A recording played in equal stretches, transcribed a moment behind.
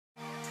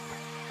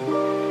Today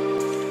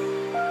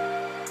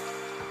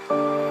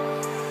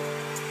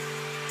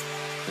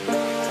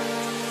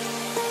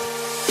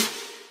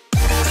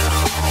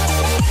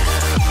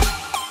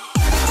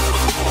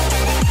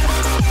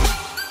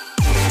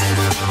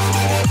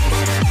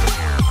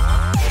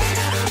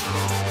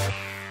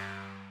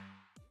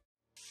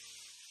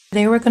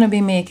we're going to be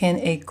making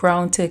a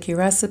ground turkey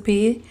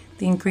recipe.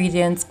 The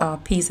ingredients are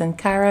peas and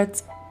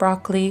carrots,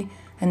 broccoli,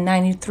 and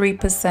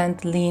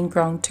 93% lean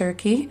ground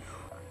turkey.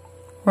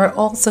 We're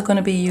also going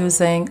to be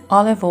using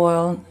olive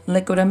oil,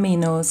 liquid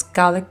aminos,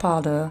 garlic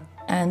powder,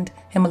 and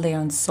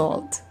Himalayan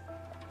salt.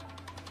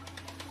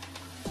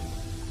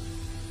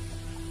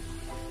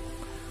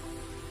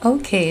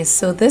 Okay,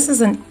 so this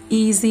is an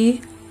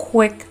easy,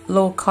 quick,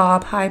 low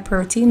carb, high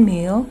protein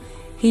meal.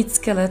 Heat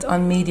skillet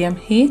on medium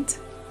heat.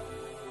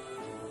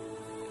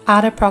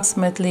 Add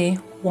approximately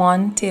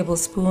 1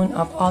 tablespoon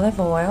of olive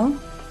oil.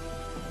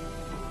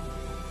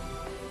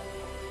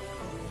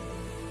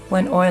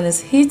 When oil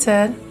is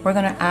heated, we're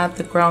going to add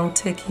the ground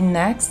turkey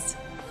next.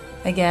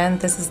 Again,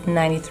 this is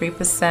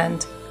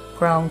 93%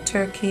 ground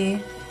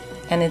turkey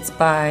and it's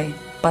by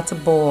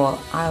Butterball.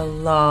 I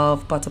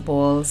love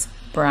Butterball's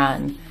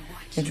brand.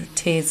 It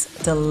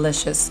tastes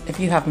delicious. If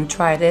you haven't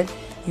tried it,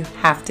 you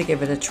have to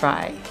give it a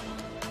try.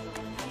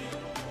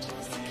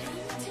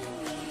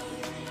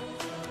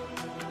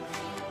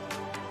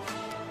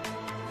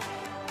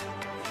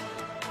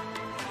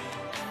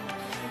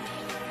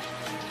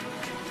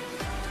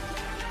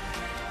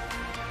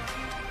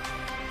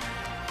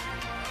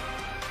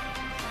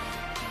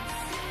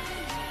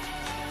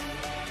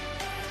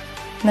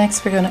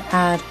 Next, we're going to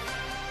add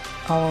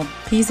our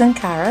peas and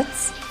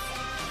carrots.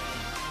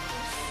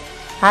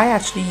 I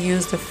actually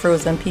use the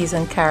frozen peas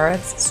and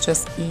carrots. It's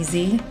just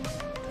easy.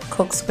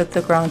 Cooks with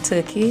the ground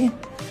turkey.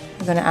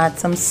 We're going to add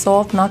some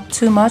salt, not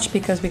too much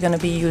because we're going to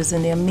be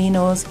using the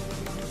aminos,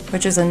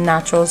 which is a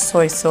natural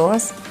soy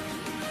sauce.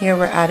 Here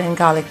we're adding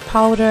garlic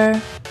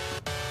powder.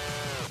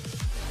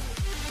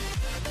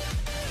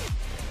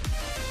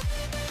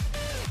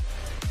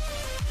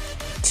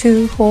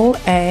 Two whole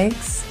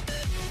eggs.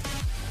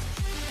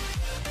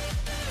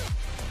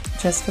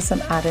 Just for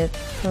some added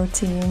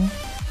protein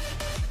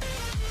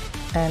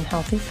and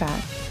healthy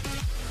fat.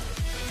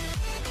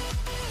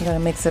 I'm going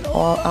to mix it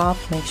all up,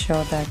 make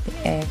sure that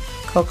the egg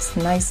cooks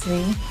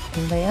nicely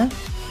in there.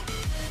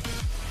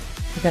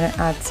 We're going to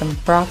add some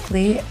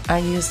broccoli. I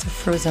use the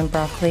frozen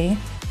broccoli.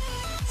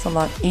 It's a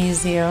lot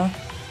easier.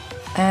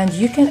 And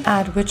you can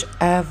add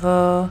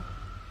whichever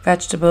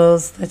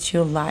vegetables that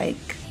you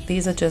like.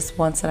 These are just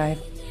ones that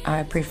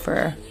I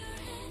prefer.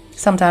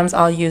 Sometimes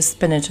I'll use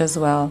spinach as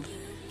well.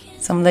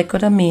 Some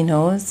liquid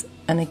aminos,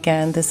 and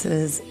again this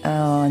is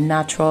a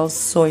natural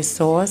soy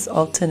sauce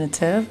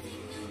alternative,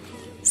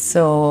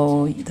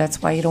 so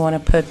that's why you don't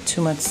want to put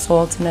too much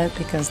salt in it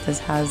because this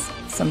has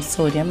some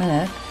sodium in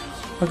it.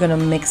 We're going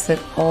to mix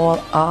it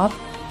all up.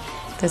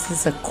 This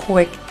is a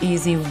quick,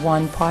 easy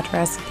one-pot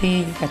recipe.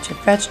 You got your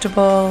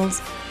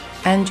vegetables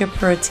and your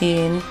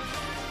protein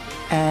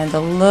and a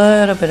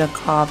little bit of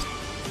carbs.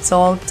 It's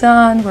all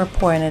done. We're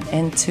pouring it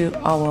into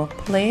our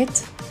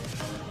plate.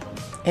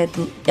 It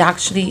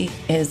actually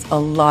is a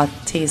lot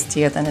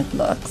tastier than it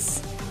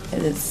looks.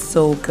 It is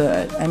so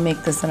good. I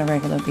make this on a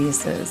regular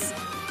basis.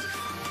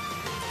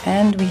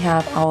 And we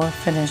have our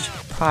finished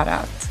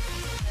product.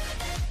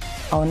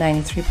 Our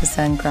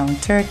 93%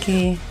 ground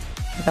turkey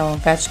with our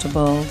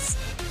vegetables.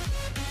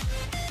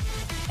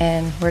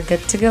 And we're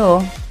good to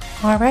go.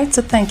 Alright,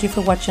 so thank you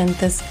for watching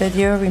this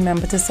video.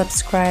 Remember to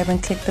subscribe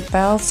and click the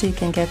bell so you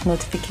can get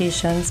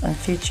notifications on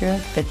future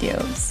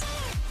videos.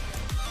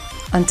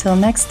 Until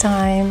next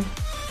time.